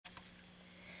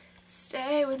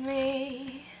Stay with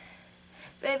me,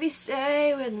 baby,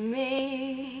 stay with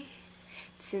me.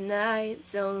 Tonight,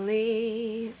 don't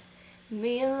leave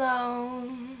me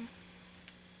alone.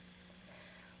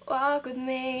 Walk with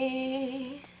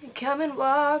me, come and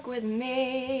walk with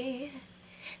me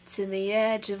to the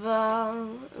edge of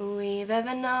all we've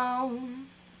ever known.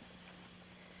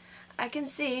 I can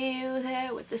see you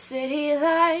there with the city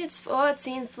lights,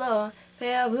 14th floor,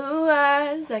 pale blue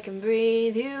eyes, I can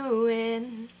breathe you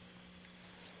in.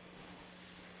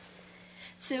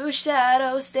 Two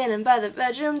shadows standing by the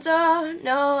bedroom door.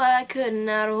 No, I could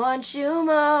not want you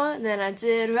more than I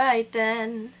did right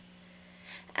then,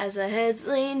 as our heads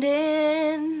leaned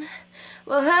in.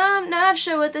 Well, I'm not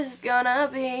sure what this is gonna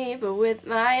be, but with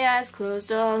my eyes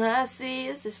closed all I see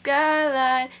is the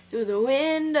skyline through the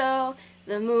window,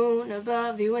 the moon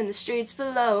above you and the streets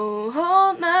below.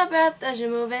 Hold my breath as you're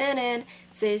moving in,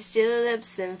 taste your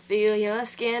lips and feel your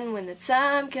skin. When the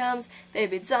time comes,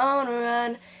 baby, don't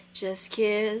run, just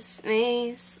kiss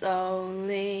me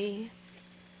slowly.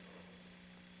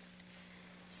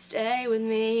 Stay with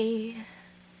me,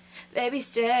 baby,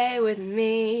 stay with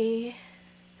me.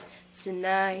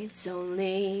 Tonight, don't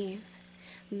leave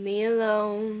me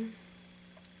alone.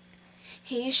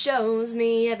 He shows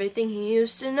me everything he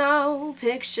used to know,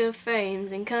 picture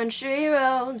frames and country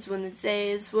roads when the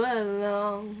days were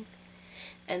long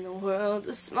and the world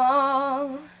was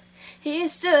small. He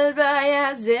stood by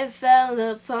as it fell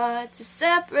apart to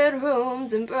separate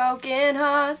rooms and broken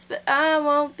hearts, but I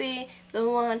won't be the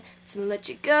one to let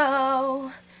you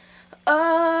go.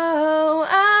 Oh,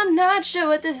 I'm not sure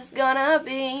what this is gonna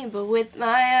be, but with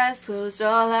my eyes closed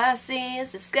all I see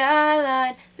is the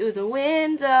skyline through the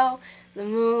window, the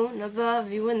moon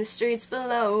above you and the streets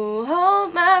below.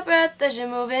 Hold my breath as you're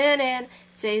moving in,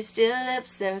 taste your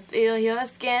lips and feel your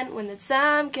skin. When the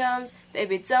time comes,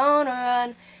 baby, don't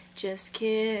run, just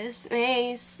kiss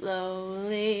me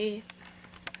slowly.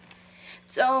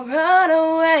 Don't run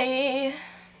away.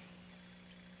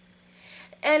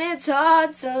 And it's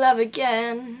hard to love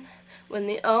again when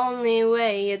the only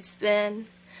way it's been,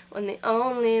 when the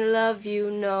only love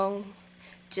you know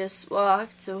just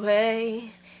walked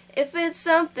away. If it's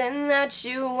something that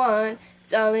you want,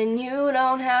 darling, you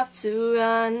don't have to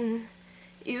run,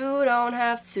 you don't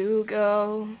have to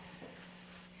go.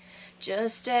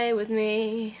 Just stay with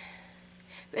me,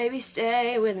 baby,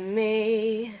 stay with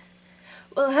me.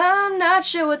 Well, I'm not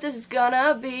sure what this is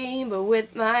gonna be, but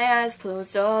with my eyes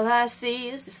closed all I see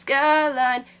is the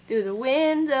skyline through the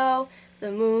window,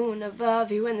 the moon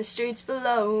above you and the streets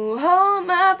below. Hold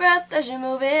my breath as you're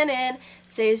moving in,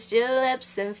 taste your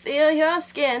lips and feel your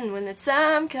skin. When the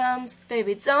time comes,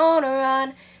 baby, don't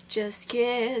run, just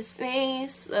kiss me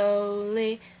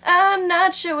slowly. I'm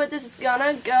not sure what this is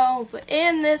gonna go, but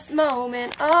in this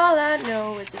moment all I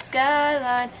know is the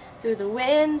skyline through the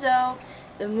window,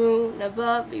 the moon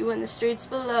above you and the streets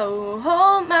below.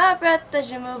 Hold my breath as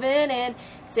you're moving in,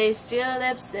 taste your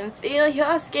lips and feel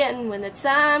your skin. When the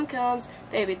time comes,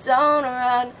 baby, don't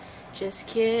run, just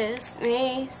kiss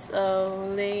me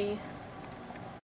slowly.